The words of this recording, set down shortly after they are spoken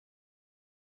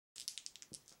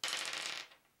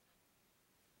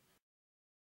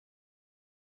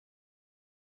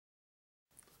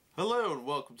Hello and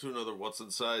welcome to another What's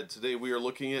Inside. Today we are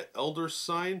looking at Elder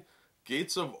Sign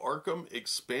Gates of Arkham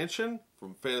expansion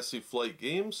from Fantasy Flight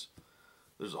Games.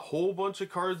 There's a whole bunch of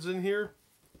cards in here.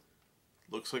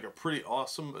 Looks like a pretty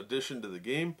awesome addition to the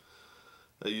game.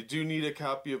 You do need a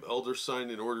copy of Elder Sign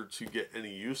in order to get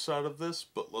any use out of this,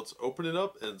 but let's open it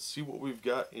up and see what we've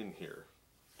got in here.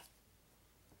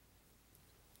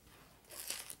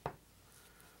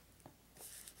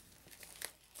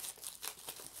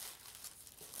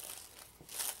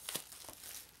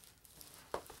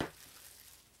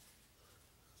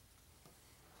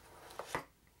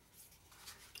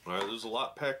 Alright, there's a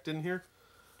lot packed in here.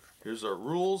 Here's our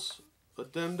rules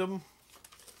addendum.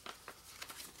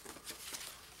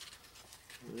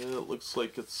 Yeah, it looks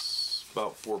like it's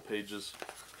about 4 pages.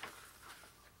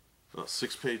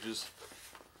 6 pages.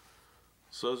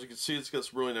 So as you can see, it's got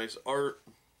some really nice art.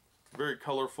 Very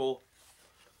colorful.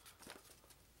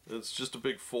 It's just a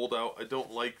big fold out. I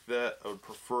don't like that. I would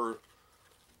prefer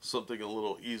something a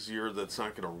little easier that's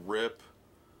not going to rip.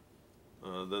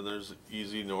 Then there's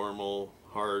easy, normal,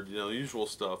 hard, you know, usual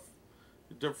stuff.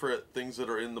 Different things that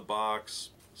are in the box,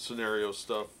 scenario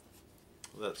stuff,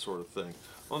 that sort of thing.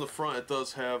 On the front it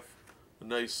does have a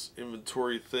nice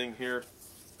inventory thing here.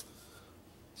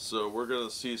 So we're going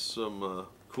to see some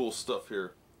cool stuff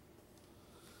here.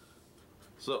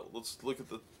 So let's look at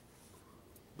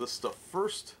this stuff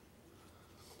first.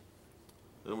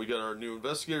 And we got our new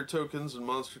investigator tokens and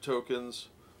monster tokens.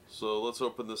 So let's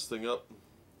open this thing up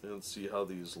and see how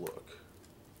these look.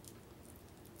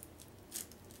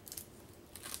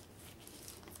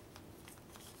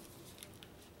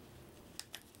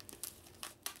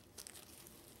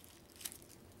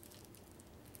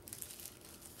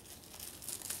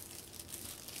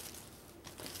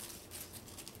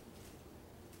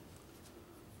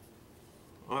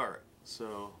 Alright,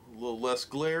 so a little less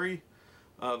glary.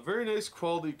 Very nice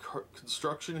quality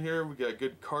construction here. We got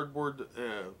good cardboard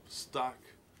stock.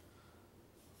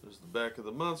 There's the back of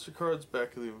the monster cards,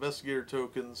 back of the investigator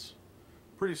tokens.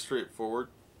 Pretty straightforward.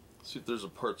 Let's see if there's a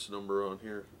parts number on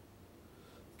here.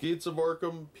 Gates of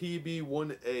Arkham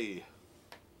PB1A.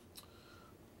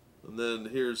 And then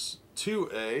here's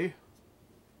 2A.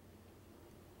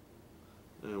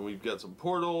 And we've got some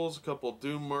portals, a couple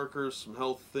doom markers, some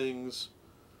health things.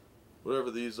 Whatever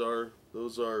these are,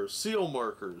 those are seal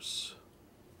markers.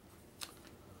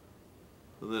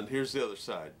 And then here's the other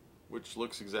side, which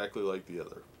looks exactly like the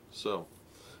other. So,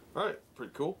 alright,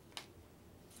 pretty cool.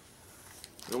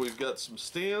 And we've got some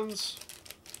stands.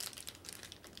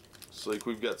 It's like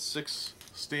we've got 6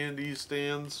 standee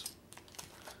stands,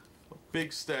 a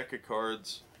big stack of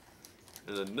cards,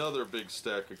 and another big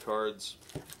stack of cards.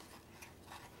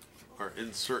 Our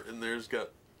insert in there's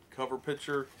got cover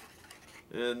picture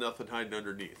and nothing hiding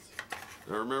underneath.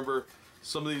 Now remember,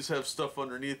 some of these have stuff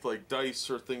underneath like dice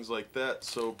or things like that,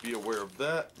 so be aware of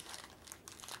that.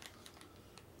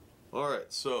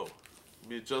 Alright, so let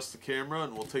me adjust the camera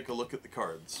and we'll take a look at the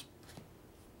cards.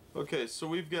 Okay, so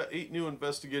we've got 8 new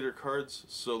investigator cards,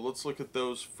 so let's look at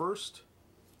those first.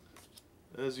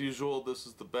 As usual, this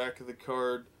is the back of the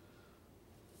card.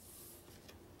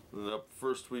 And up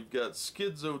first we've got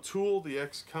Skids O'Toole, the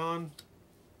ex-con.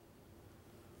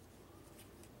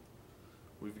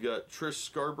 We've got Trish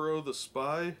Scarborough, the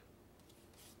spy.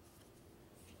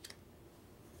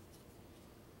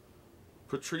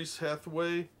 Patrice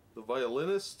Hathaway, the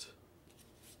violinist.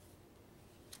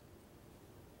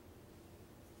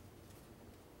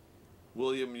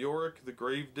 William Yorick, the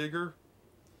gravedigger.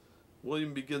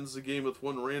 William begins the game with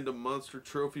 1 random monster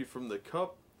trophy from the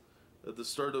cup. At the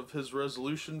start of his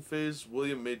resolution phase,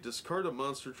 William may discard a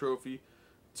monster trophy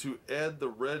to add the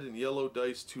red and yellow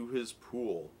dice to his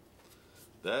pool.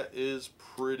 That is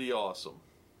pretty awesome.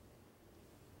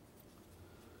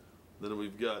 Then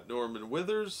we've got Norman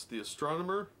Withers, the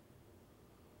astronomer.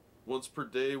 Once per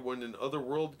day, when an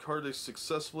otherworld card is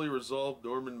successfully resolved,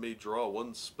 Norman may draw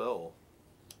 1 spell.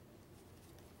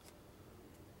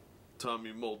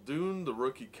 Tommy Muldoon, the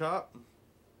rookie cop.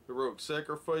 Heroic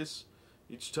sacrifice.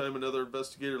 Each time another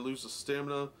investigator loses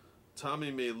stamina,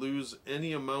 Tommy may lose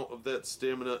any amount of that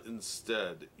stamina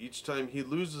instead. Each time he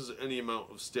loses any amount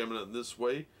of stamina in this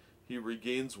way, he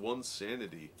regains 1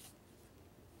 sanity.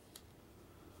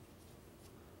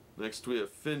 Next we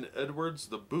have Finn Edwards,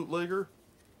 the bootlegger.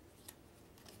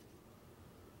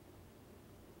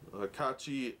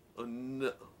 Kachi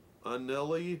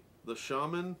Anelli, the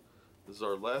shaman, is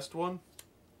our last one.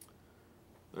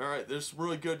 Alright, there's some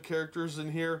really good characters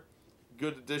in here.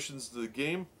 Good additions to the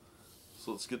game.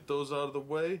 So let's get those out of the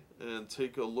way and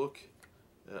take a look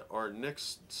at our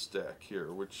next stack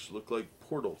here, which look like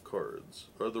portal cards,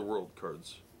 or other world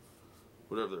cards,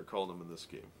 whatever they're calling them in this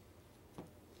game.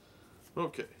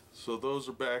 Okay, so those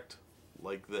are backed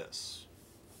like this.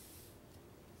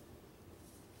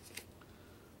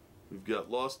 We've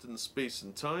got Lost in Space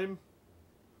and Time.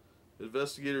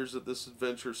 Investigators at this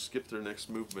adventure skip their next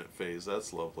movement phase.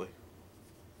 That's lovely.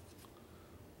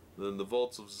 Then the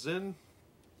Vaults of Zin.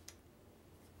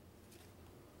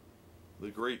 The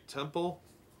Great Temple.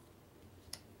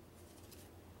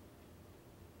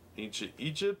 Ancient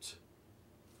Egypt.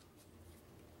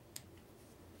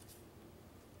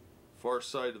 Far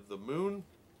Side of the Moon.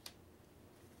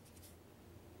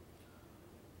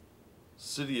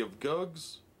 City of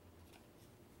Gugs.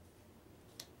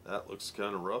 That looks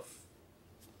kind of rough.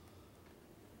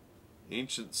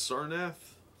 Ancient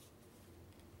Sarnath.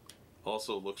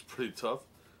 Also looks pretty tough.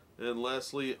 And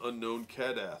lastly, Unknown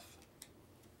Kadath.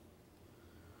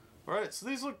 Alright, so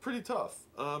these look pretty tough.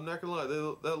 I'm not gonna lie,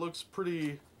 that looks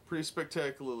pretty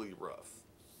spectacularly rough.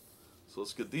 So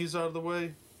let's get these out of the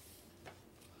way.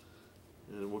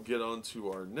 And we'll get on to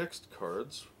our next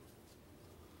cards.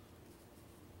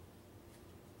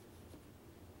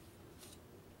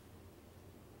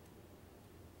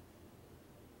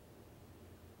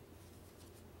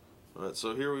 Alright,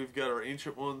 so here we've got our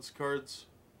Ancient Ones cards.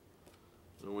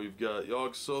 And we've got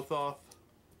Yog Sothoth.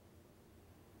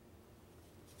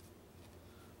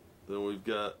 Then we've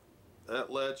got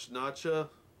Atlach Nacha,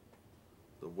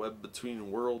 the Web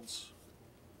Between Worlds.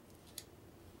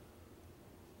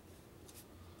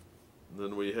 And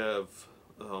then we have,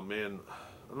 oh man,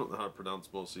 I don't know how to pronounce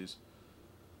most of these.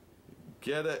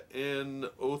 Geta and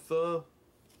Otha.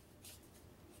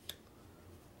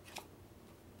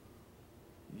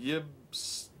 Yib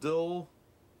Still,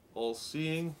 All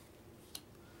Seeing.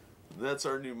 And that's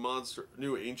our new monster,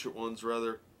 new Ancient Ones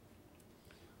rather.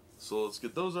 So let's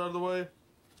get those out of the way.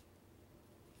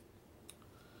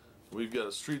 We've got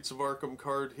a Streets of Arkham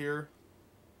card here.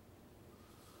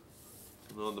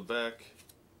 And on the back.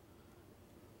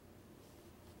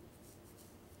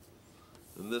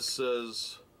 And this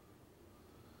says,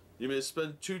 you may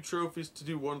spend 2 trophies to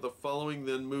do one of the following,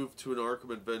 then move to an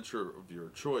Arkham adventure of your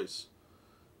choice.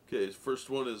 Okay, first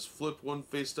one is flip 1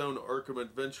 face down Arkham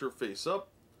adventure face up.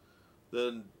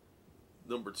 Then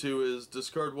number 2 is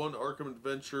discard 1 Arkham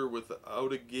adventure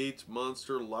without a gate,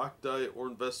 monster, lock die, or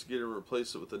investigator and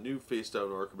replace it with a new face down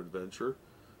Arkham adventure.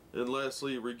 And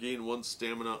lastly, regain 1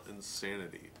 stamina and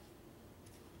sanity.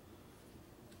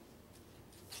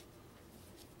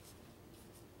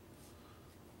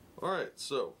 Alright,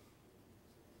 so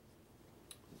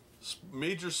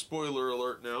major spoiler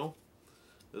alert now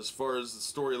as far as the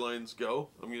storylines go.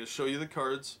 I'm going to show you the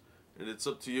cards, and it's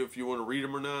up to you if you want to read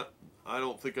them or not. I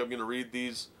don't think I'm going to read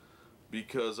these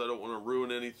because I don't want to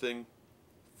ruin anything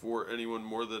for anyone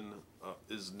more than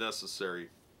is necessary.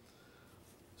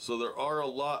 So there are a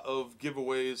lot of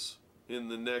giveaways in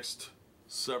the next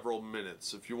several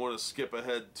minutes. If you want to skip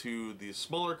ahead to the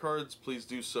smaller cards, please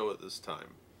do so at this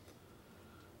time.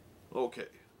 Okay.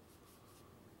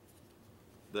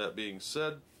 That being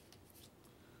said,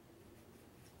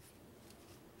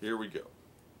 here we go.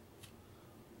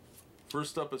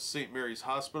 First up is St. Mary's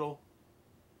Hospital.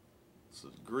 This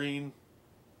is green.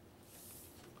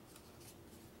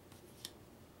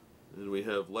 And we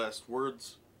have Last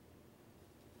Words.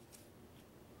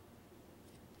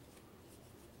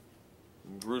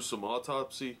 Gruesome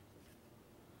Autopsy.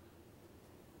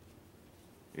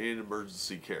 And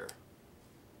Emergency Care.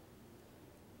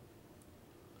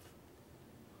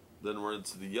 Then we're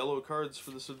into the yellow cards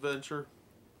for this adventure,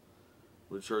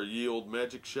 which are Ye Old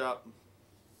Magic Shop.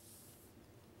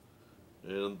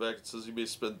 And on the back it says you may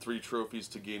spend 3 trophies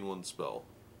to gain 1 spell.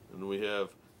 And we have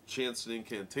Chance and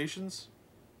Incantations,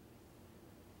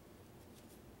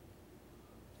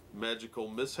 Magical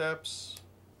Mishaps,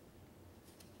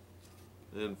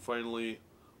 and finally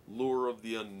Lure of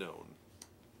the Unknown.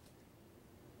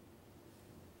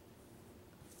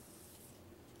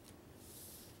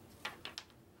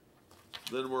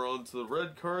 Then we're on to the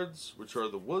red cards, which are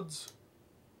the Woods.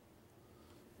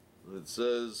 It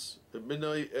says, at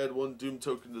midnight, add 1 Doom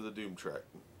token to the Doom track.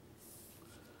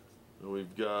 And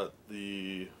we've got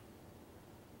the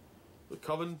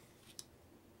Coven,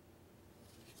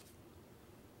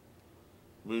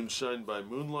 Moonshine by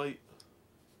Moonlight,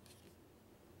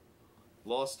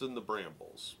 Lost in the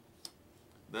Brambles.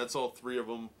 And that's all 3 of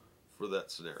them for that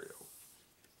scenario.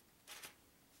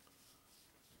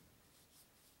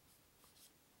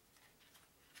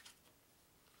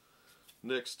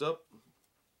 Next up,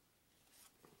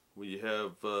 we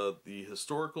have the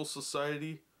Historical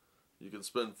Society. You can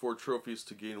spend 4 trophies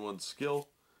to gain 1 skill.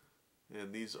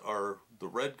 And these are the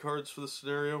red cards for the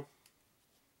scenario.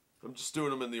 I'm just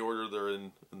doing them in the order they're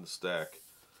in the stack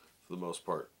for the most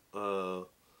part.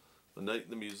 A Night in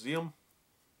the Museum,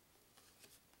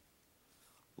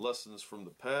 Lessons from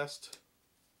the Past,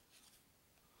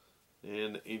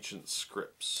 and Ancient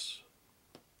Scripts.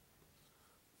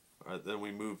 Alright, then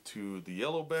we move to the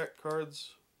yellow back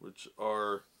cards, which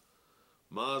are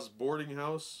Ma's Boarding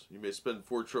House. You may spend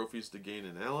 4 trophies to gain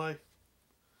an ally.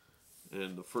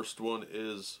 And the first one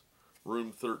is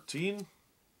Room 13.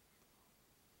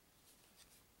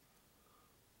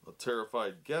 A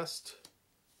Terrified Guest.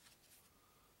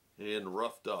 And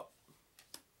Roughed Up.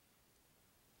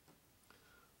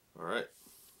 Alright,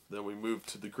 then we move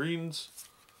to the greens,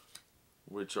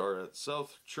 which are at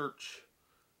South Church.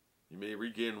 You may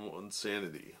regain 1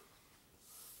 sanity.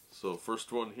 So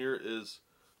first one here is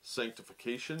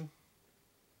Sanctification,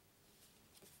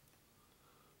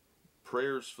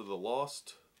 Prayers for the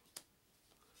Lost,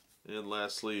 and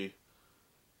lastly,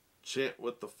 Chat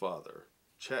with the Father.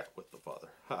 Chat with the Father.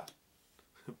 Ha!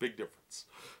 Big difference.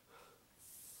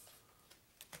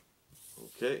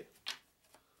 Okay.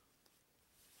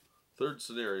 Third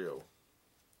scenario.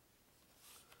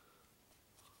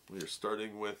 We are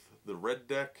starting with the red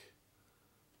deck,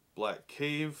 Black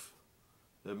Cave.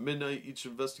 At midnight, each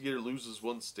investigator loses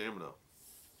 1 stamina.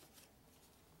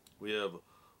 We have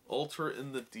Altar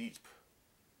in the Deep.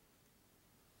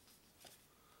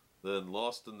 Then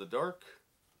Lost in the Dark.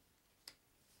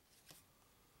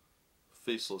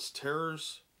 Faceless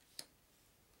Terrors.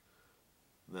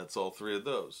 And that's all 3 of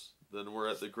those. Then we're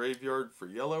at the graveyard for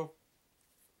yellow.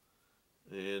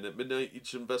 And at midnight,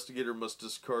 each investigator must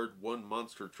discard 1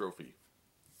 monster trophy.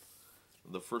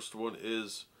 And the first one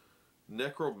is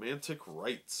Necromantic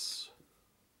Rites.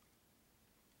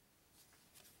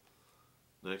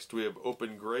 Next we have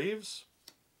Open Graves.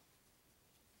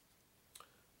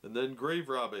 And then Grave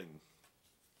Robbing.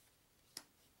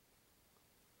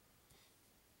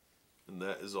 And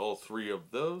that is all 3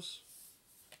 of those.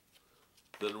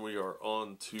 Then we are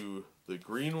on to the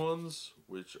green ones,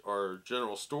 which are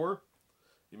General Store.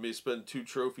 You may spend 2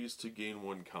 trophies to gain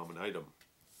 1 common item.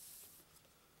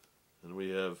 And we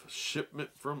have Shipment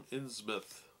from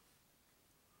Innsmouth.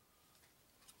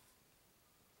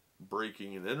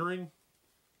 Breaking and Entering.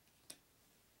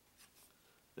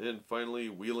 And finally,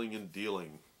 Wheeling and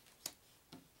Dealing.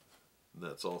 And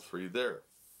that's all 3 there.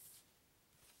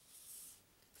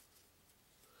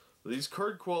 These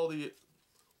card quality...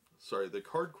 Sorry, the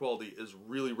card quality is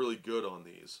really, really good on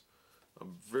these.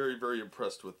 I'm very, very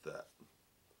impressed with that.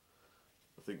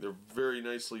 I think they're very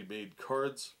nicely made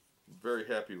cards. I'm very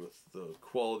happy with the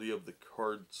quality of the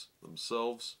cards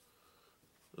themselves,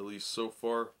 at least so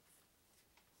far.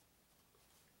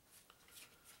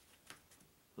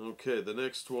 Okay, the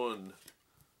next one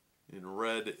in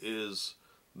red is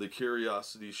the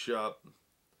Curiosity Shop.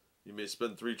 You may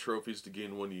spend 3 trophies to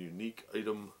gain 1 unique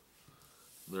item.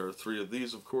 There are 3 of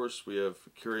these, of course. We have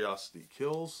Curiosity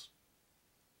Kills.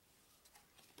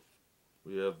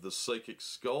 We have the Psychic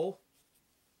Skull.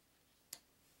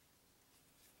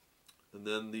 And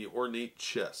then the Ornate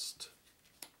Chest.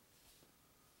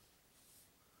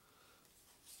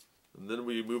 And then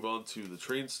we move on to the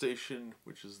train station,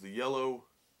 which is the yellow.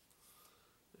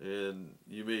 And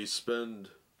you may spend,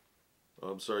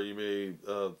 you may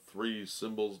 3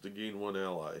 symbols to gain 1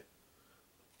 ally.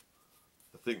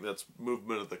 I think that's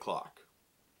movement of the clock.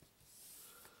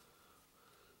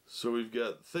 So we've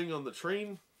got Thing on the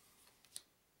Train,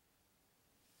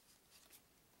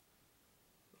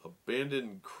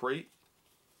 Abandoned Crate,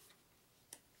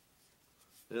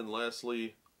 and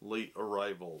lastly, Late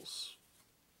Arrivals.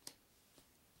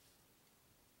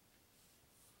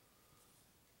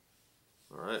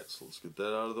 Alright, so let's get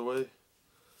that out of the way.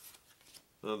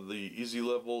 The easy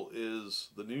level is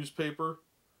the newspaper.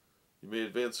 You may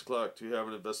advance the clock to have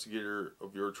an investigator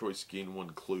of your choice gain 1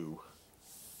 clue.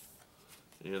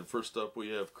 And first up we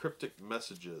have Cryptic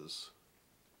Messages.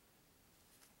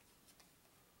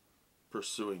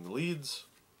 Pursuing Leads.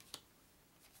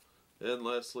 And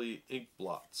lastly, Ink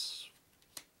Blots.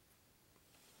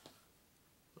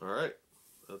 Alright,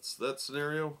 that's that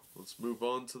scenario. Let's move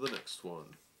on to the next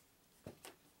one.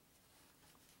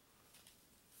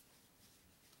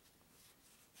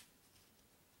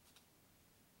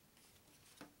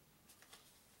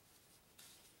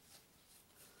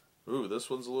 Ooh, this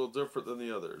one's a little different than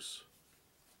the others.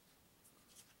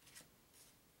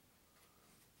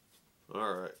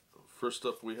 Alright, first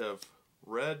up we have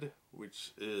red,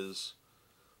 which is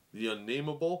the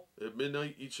Unnameable. At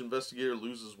midnight, each investigator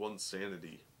loses 1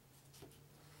 sanity.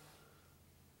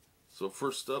 So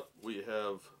first up we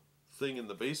have Thing in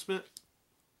the Basement,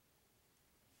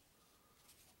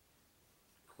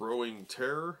 Growing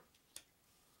Terror,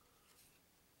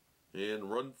 and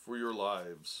Run for Your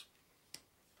Lives.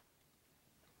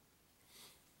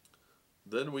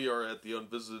 Then we are at the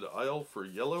Unvisited Isle for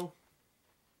yellow.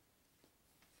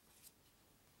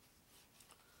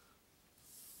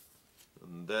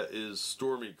 And that is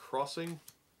Stormy Crossing.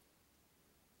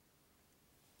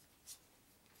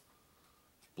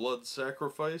 Blood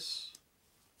Sacrifice.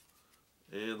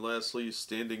 And lastly,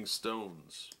 Standing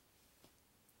Stones.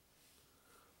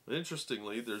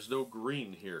 Interestingly, there's no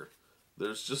green here.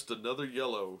 There's just another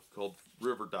yellow called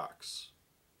River Docks.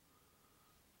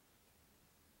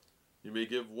 You may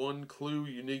give one clue,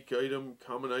 unique item,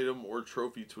 common item, or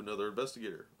trophy to another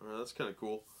investigator. Alright, that's kind of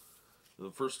cool. And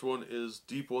the first one is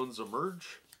Deep Ones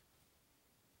Emerge.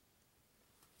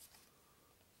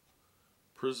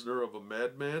 Prisoner of a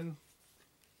Madman.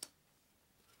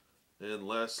 And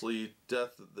lastly,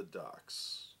 Death at the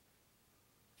Docks.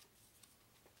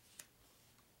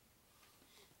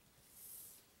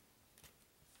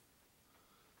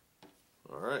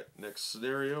 Alright, next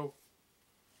scenario.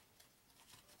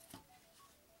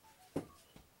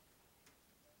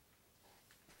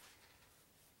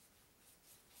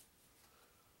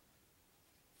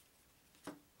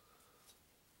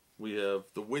 We have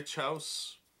the Witch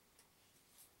House.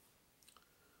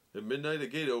 At midnight, a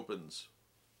gate opens.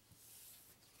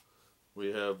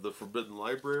 We have the Forbidden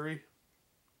Library.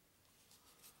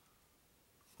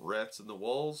 Rats in the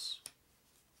Walls.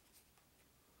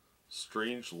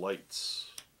 Strange Lights.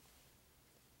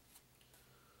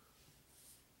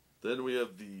 Then we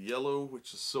have the yellow,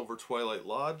 which is Silver Twilight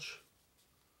Lodge.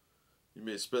 You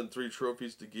may spend 3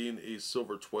 trophies to gain a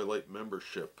Silver Twilight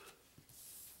membership.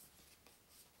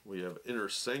 We have Inner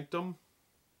Sanctum,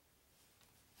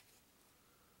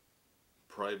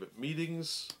 Private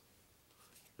Meetings,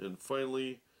 and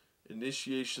finally,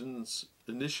 Initiation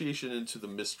into the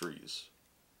Mysteries.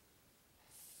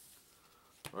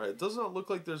 Alright, it does not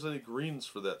look like there's any greens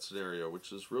for that scenario,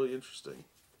 which is really interesting.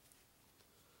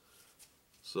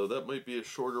 So that might be a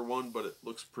shorter one, but it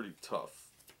looks pretty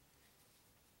tough.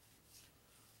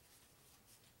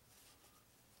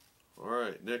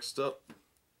 Alright, next up,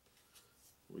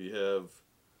 we have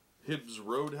Hibbs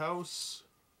Roadhouse.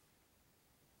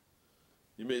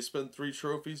 You may spend 3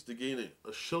 trophies to gain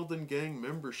a Sheldon Gang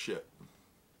membership.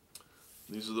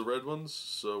 These are the red ones.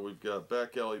 So we've got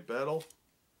Back Alley Battle,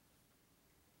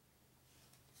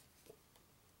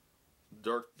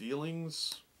 Dark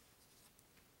Dealings,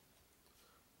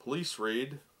 Police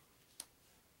Raid.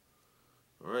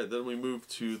 Alright, then we move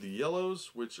to the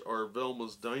yellows, which are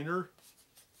Velma's Diner.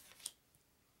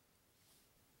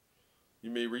 You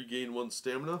may regain 1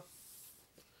 stamina.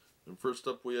 And first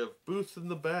up we have Booth in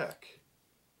the Back.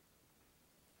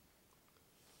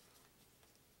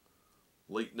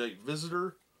 Late Night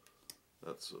Visitor.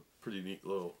 That's a pretty neat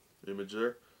little image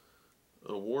there.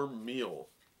 A Warm Meal.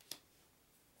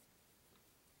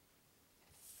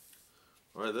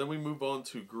 Alright, then we move on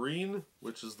to green,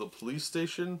 which is the police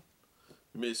station.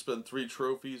 You may spend 3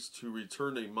 trophies to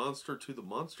return a monster to the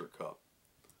Monster Cup.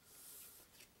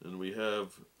 And we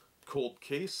have Cold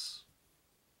Case,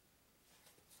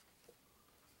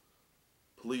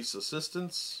 Police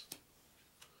Assistance,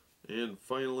 and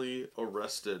finally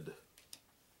Arrested.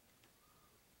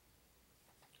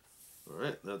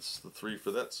 Alright, that's the 3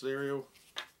 for that scenario.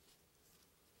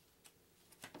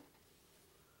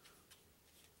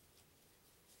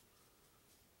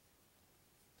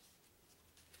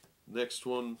 Next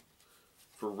one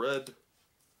for red,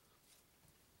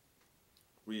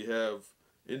 we have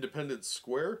Independence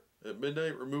Square. At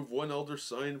midnight, remove 1 Elder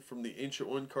Sign from the Ancient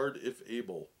One card if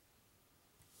able.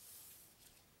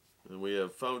 And we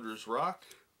have Founder's Rock,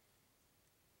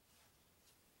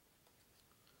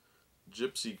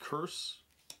 Gypsy Curse,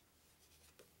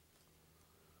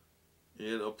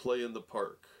 and A Play in the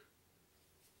Park.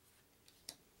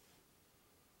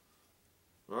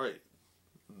 Alright,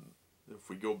 if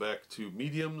we go back to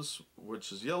mediums,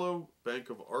 which is yellow,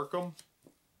 Bank of Arkham.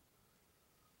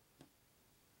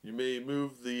 You may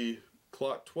move the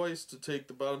clock twice to take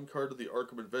the bottom card of the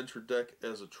Arkham Adventure deck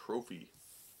as a trophy.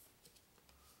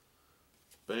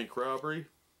 Bank Robbery.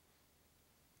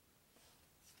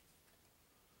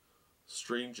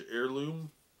 Strange Heirloom.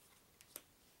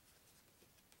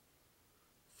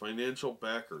 Financial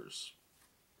Backers.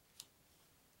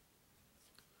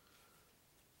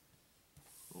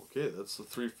 Okay, that's the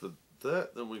 3 for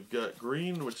that. Then we've got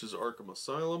green, which is Arkham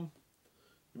Asylum.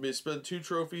 You may spend 2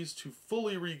 trophies to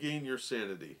fully regain your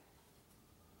sanity.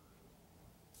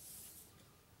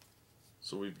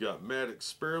 So we've got Mad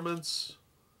Experiments.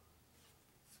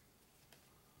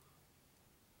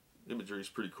 Imagery is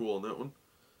pretty cool on that one.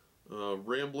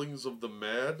 Ramblings of the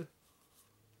Mad.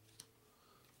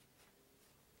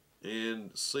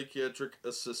 And Psychiatric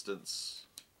Assistance.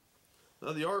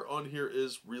 Now the art on here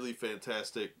is really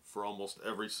fantastic for almost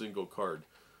every single card,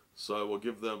 so I will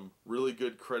give them really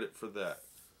good credit for that.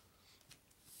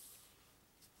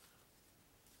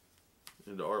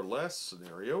 And our last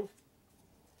scenario.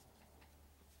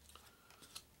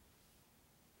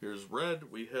 Here's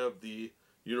red. We have the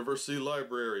University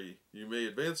Library. You may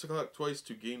advance the clock twice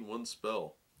to gain 1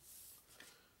 spell.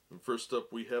 And first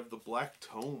up we have the Black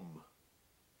Tome.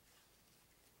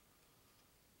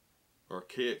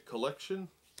 Archaic Collection.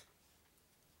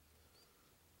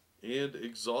 And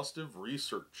Exhaustive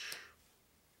Research.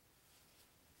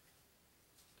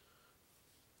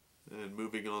 And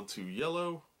moving on to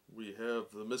yellow, we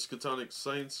have the Miskatonic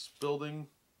Science Building.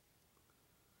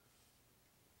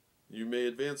 You may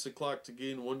advance the clock to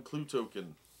gain 1 clue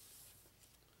token.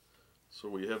 So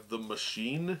we have the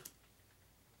Machine,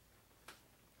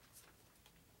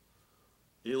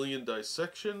 Alien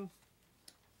Dissection,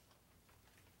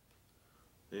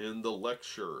 and the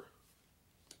Lecture.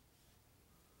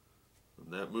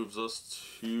 And that moves us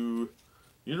to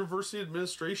University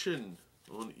Administration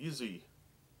on easy.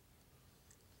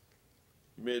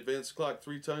 You may advance the clock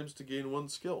 3 times to gain 1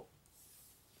 skill.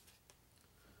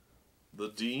 The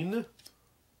Dean,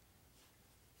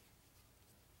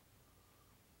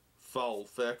 Foul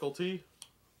Faculty,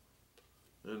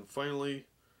 and finally,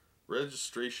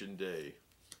 Registration Day.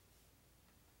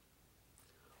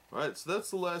 Alright, so that's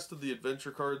the last of the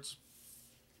adventure cards.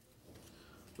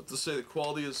 But to say the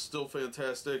quality is still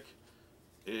fantastic,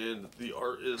 and the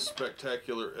art is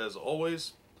spectacular as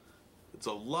always. It's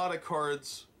a lot of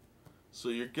cards, so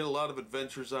you get a lot of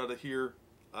adventures out of here.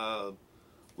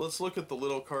 Let's look at the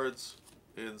little cards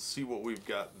and see what we've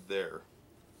got there.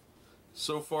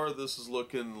 So far this is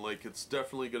looking like it's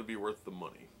definitely going to be worth the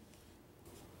money.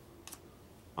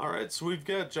 Alright, so we've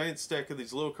got a giant stack of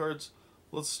these little cards.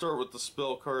 Let's start with the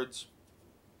spell cards.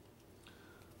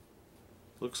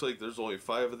 Looks like there's only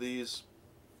 5 of these.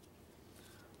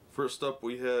 First up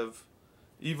we have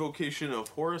Evocation of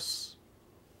Horus.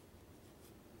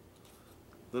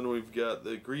 Then we've got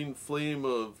the Green Flame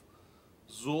of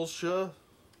Zulsha.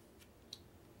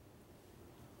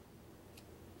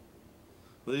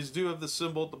 These do have the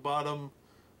symbol at the bottom,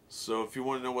 so if you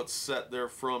want to know what set they're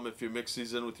from, if you mix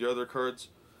these in with your other cards,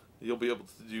 you'll be able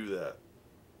to do that.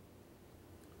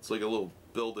 It's like a little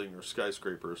building or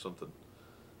skyscraper or something.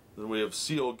 Then we have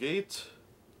Seal Gate.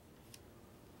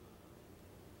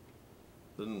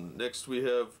 Then next we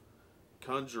have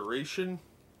Conjuration.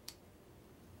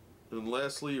 And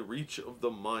lastly, Reach of the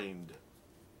Mind.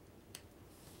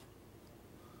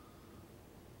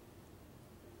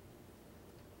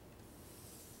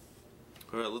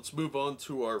 Alright, let's move on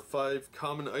to our 5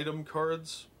 common item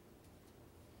cards.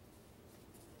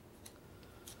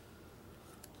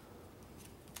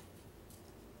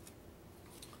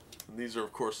 And these are,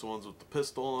 of course, the ones with the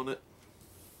pistol on it.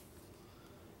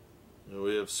 And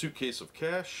we have Suitcase of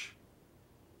Cash.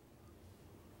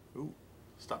 Ooh,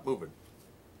 stop moving.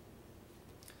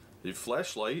 The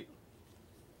Flashlight.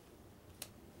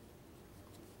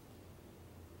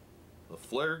 A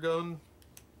Flare Gun.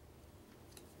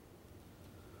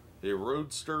 A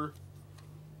Roadster,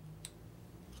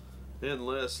 and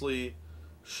lastly,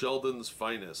 Sheldon's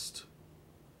Finest.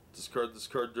 Discard this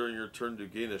card during your turn to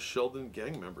gain a Sheldon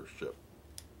gang membership.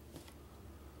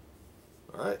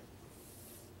 Alright.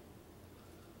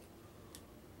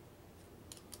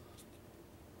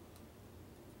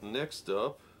 Next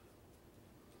up,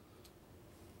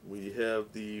 we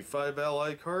have the 5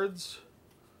 ally cards.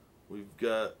 We've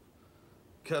got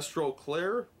Kestrel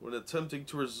Clare. When attempting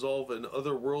to resolve an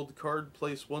otherworld card,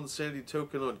 place 1 sanity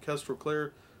token on Kestrel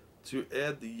Clare to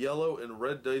add the yellow and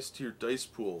red dice to your dice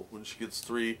pool. When she gets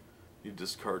 3, you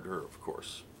discard her, of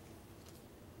course.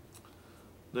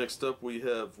 Next up we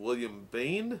have William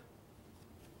Bain.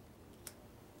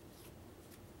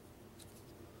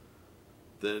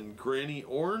 Then Granny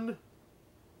Orne.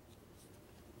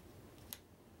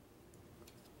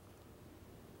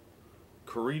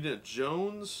 Karina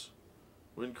Jones.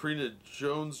 When Karina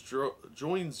Jones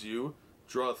joins you,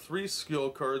 draw 3 skill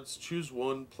cards, choose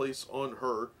 1, place on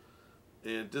her,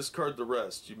 and discard the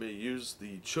rest. You may use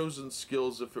the chosen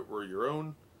skills if it were your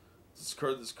own.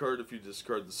 Discard this card if you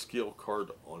discard the skill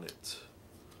card on it.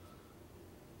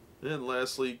 And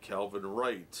lastly, Calvin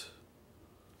Wright.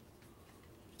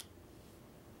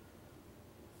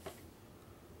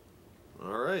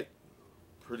 Alright,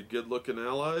 pretty good looking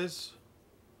allies.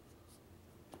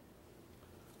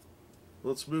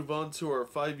 Let's move on to our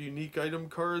 5 unique item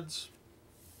cards.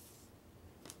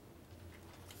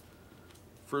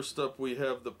 First up we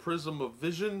have the Prism of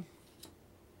Vision.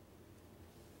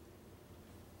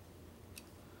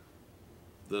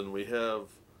 Then we have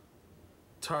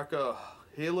Taka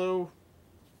Halo.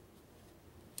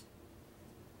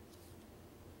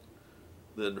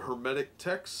 Then Hermetic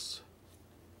Texts.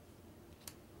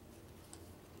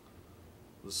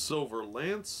 The Silver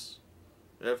Lance.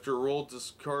 After a roll,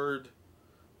 discard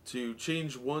to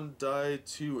change one die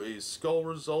to a skull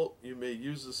result. You may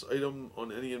use this item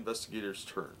on any investigator's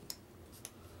turn.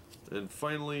 And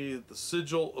finally, the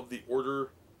Sigil of the Order.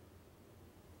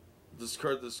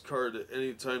 Discard this card at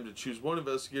any time to choose one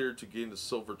investigator to gain the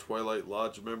Silver Twilight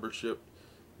Lodge membership.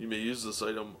 You may use this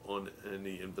item on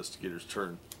any investigator's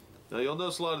turn. Now you'll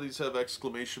notice a lot of these have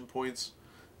exclamation points,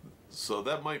 so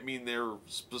that might mean they're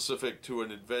specific to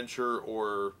an adventure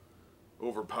or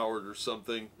overpowered or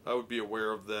something. I would be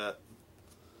aware of that,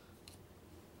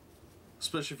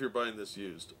 especially if you're buying this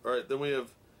used. Alright, then we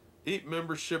have 8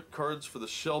 membership cards for the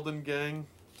Sheldon Gang.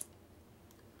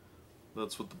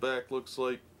 That's what the back looks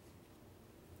like.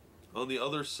 On the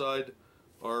other side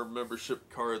are membership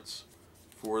cards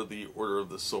for the Order of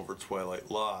the Silver Twilight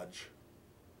Lodge.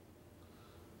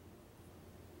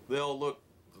 They all look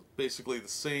basically the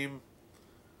same,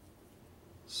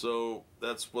 so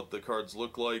that's what the cards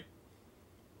look like.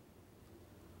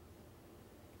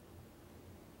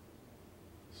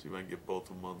 See if I can get both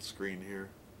of them on screen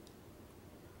here.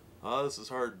 Ah, this is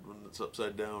hard when it's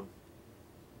upside down.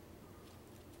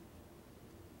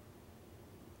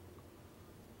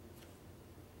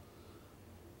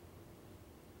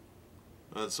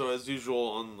 So as usual,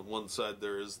 on the one side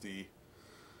there is the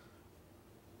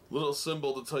little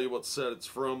symbol to tell you what set it's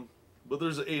from, but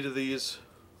there's 8 of these.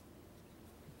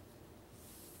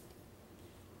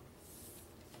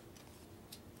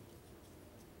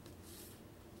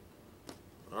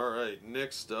 Alright,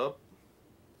 next up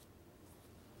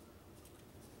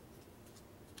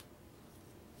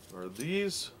are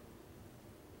these.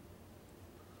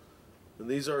 And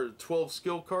these are 12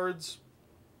 skill cards.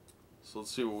 So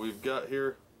let's see what we've got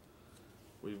here.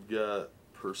 We've got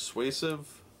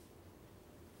Persuasive,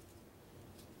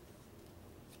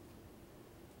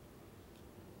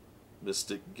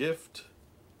 Mystic Gift,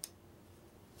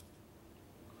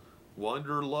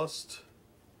 Wanderlust,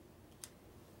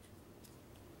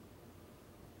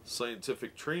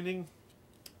 Scientific Training,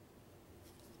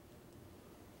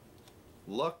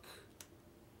 Luck,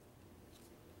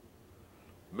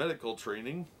 Medical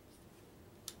Training,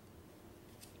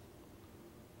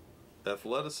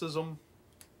 Athleticism,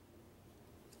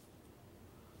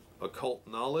 Occult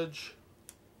Knowledge,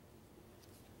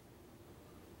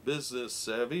 Business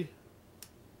Savvy,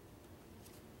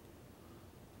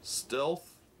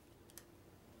 Stealth,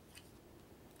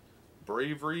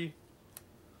 Bravery,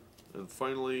 and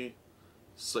finally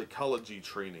Psychology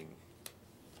Training.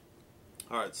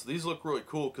 Alright, so these look really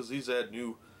cool because these add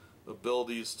new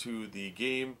abilities to the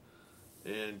game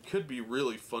and could be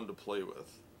really fun to play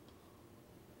with.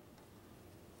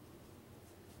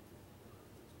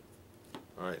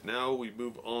 Alright, now we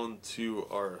move on to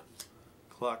our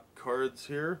clock cards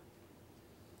here.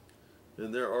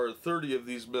 And there are 30 of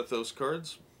these Mythos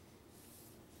cards.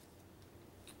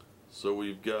 So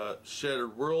we've got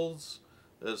Shattered Worlds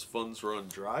as funds run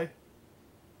dry.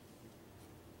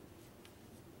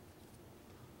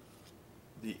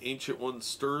 The Ancient One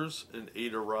stirs and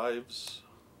aid arrives.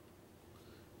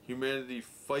 Humanity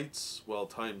fights while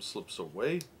time slips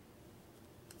away.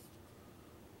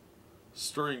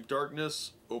 Stirring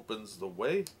Darkness opens the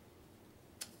way.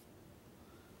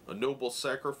 A Noble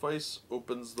Sacrifice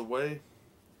opens the way.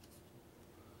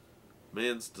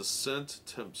 Man's Descent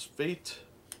tempts fate.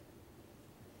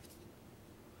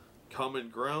 Common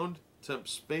Ground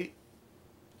tempts fate.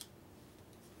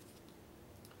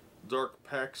 Dark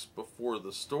Pacts before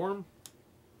the storm.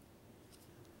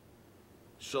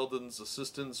 Sheldon's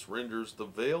assistance renders the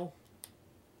veil.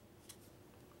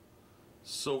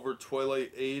 Silver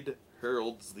Twilight aid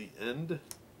heralds the end.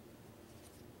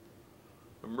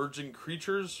 Emerging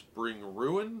creatures bring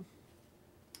ruin.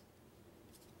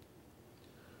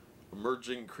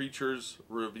 Emerging creatures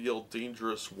reveal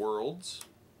dangerous worlds.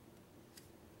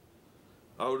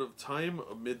 Out of time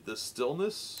amid the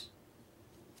stillness.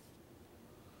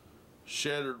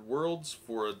 Shattered worlds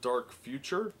for a dark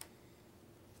future.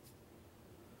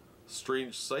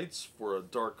 Strange sights for a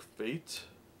dark fate.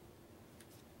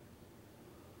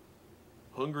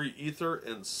 Hungry ether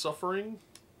and suffering.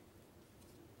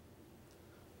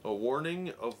 A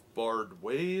warning of barred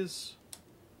ways.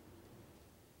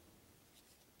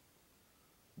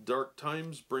 Dark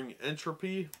times bring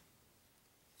entropy.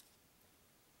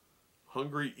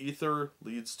 Hungry ether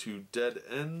leads to dead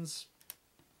ends.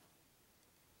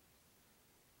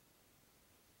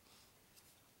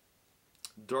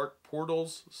 Dark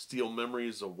portals steal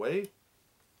memories away.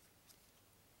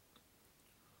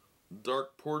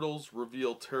 Dark portals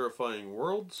reveal terrifying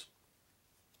worlds.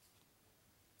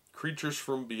 Creatures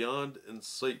from beyond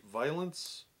incite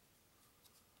violence.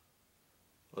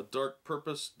 A dark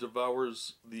purpose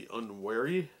devours the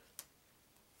unwary.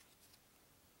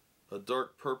 A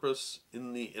dark purpose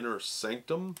in the inner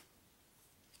sanctum.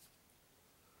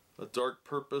 A dark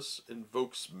purpose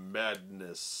invokes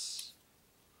madness.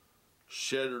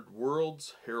 Shattered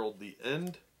worlds herald the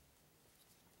end.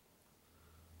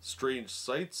 Strange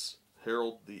sights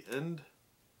herald the end.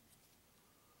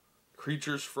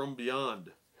 Creatures from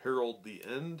beyond herald the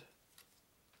end.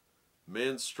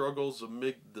 Man struggles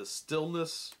amid the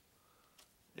stillness.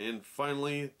 And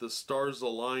finally, the stars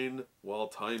align while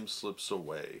time slips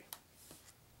away.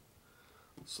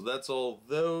 So that's all of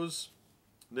those.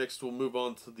 Next we'll move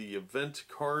on to the event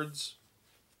cards.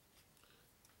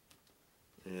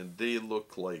 And they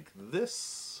look like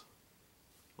this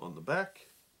on the back.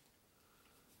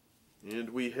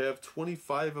 And we have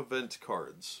 25 event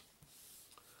cards.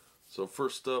 So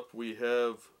first up we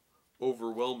have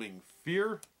Overwhelming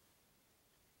Fear.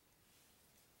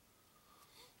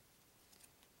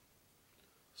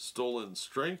 Stolen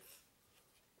Strength.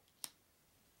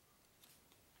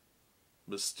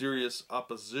 Mysterious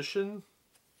Opposition.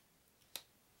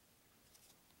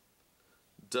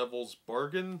 Devil's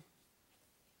Bargain.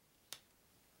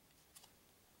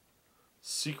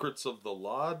 Secrets of the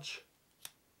Lodge.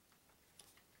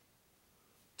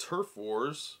 Turf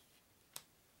Wars.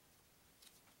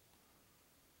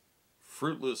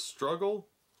 Fruitless Struggle.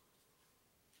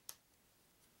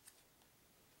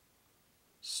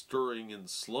 Stirring in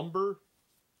Slumber.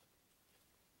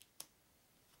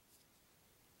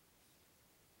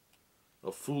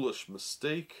 A Foolish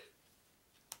Mistake.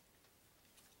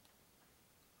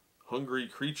 Hungry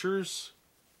Creatures.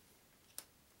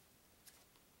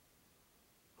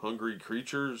 Hungry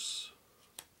Creatures.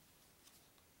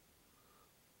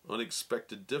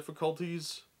 Unexpected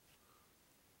Difficulties.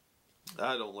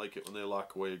 I don't like it when they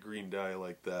lock away a green die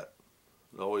like that.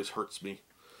 It always hurts me.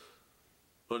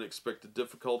 Unexpected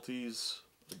Difficulties.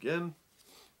 Again.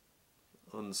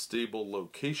 Unstable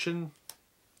Location.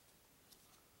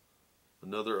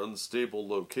 Another Unstable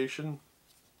Location.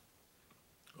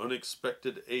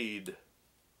 Unexpected Aid.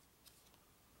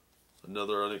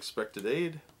 Another Unexpected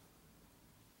Aid.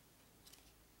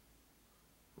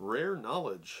 Rare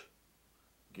Knowledge.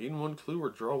 Gain one clue or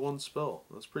draw one spell.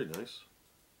 That's pretty nice.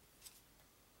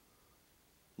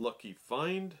 Lucky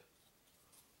Find.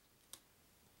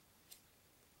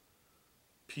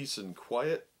 Peace and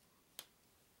Quiet.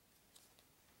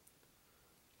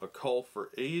 A Call for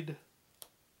Aid.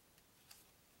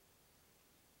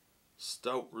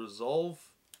 Stout Resolve.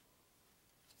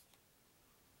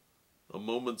 A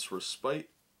Moment's Respite.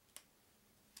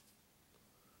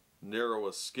 Narrow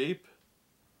Escape.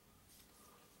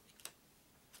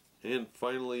 And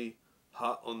finally,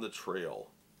 Hot on the Trail.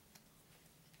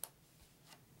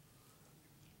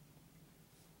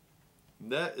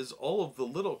 And that is all of the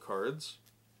little cards.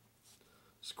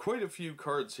 There's quite a few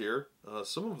cards here.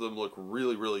 Some of them look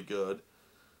really, really good.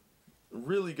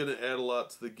 Really going to add a lot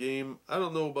to the game. I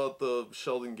don't know about the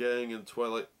Sheldon Gang and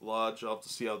Twilight Lodge. I'll have to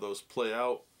see how those play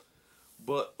out.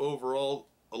 But overall,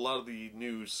 a lot of the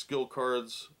new skill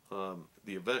cards, the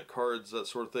event cards, that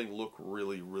sort of thing, look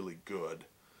really, really good.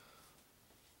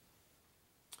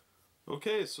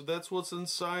 Okay, so that's what's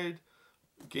inside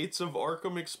Gates of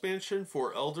Arkham expansion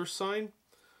for Elder Sign.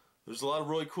 There's a lot of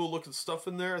really cool looking stuff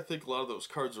in there. I think a lot of those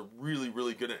cards are really,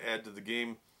 really going to add to the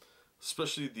game,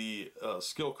 especially the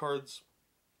skill cards.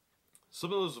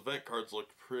 Some of those event cards look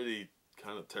pretty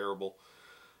kind of terrible.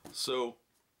 So,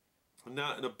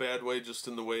 not in a bad way, just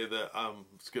in the way that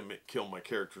it's going to kill my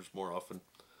characters more often.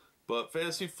 But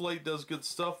Fantasy Flight does good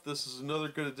stuff. This is another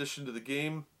good addition to the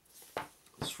game.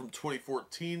 This is from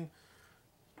 2014.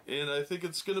 And I think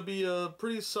it's going to be a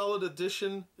pretty solid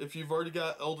addition. If you've already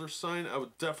got Elder Sign, I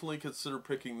would definitely consider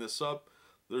picking this up.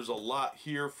 There's a lot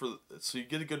here, so you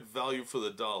get a good value for the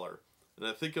dollar. And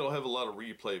I think it'll have a lot of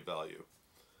replay value.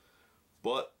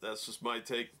 But that's just my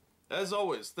take. As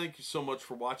always, thank you so much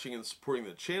for watching and supporting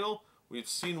the channel. We've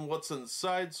seen what's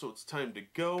inside, so it's time to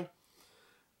go.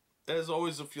 As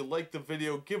always, if you like the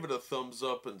video, give it a thumbs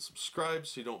up and subscribe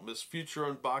so you don't miss future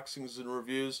unboxings and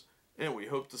reviews. And we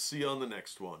hope to see you on the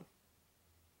next one.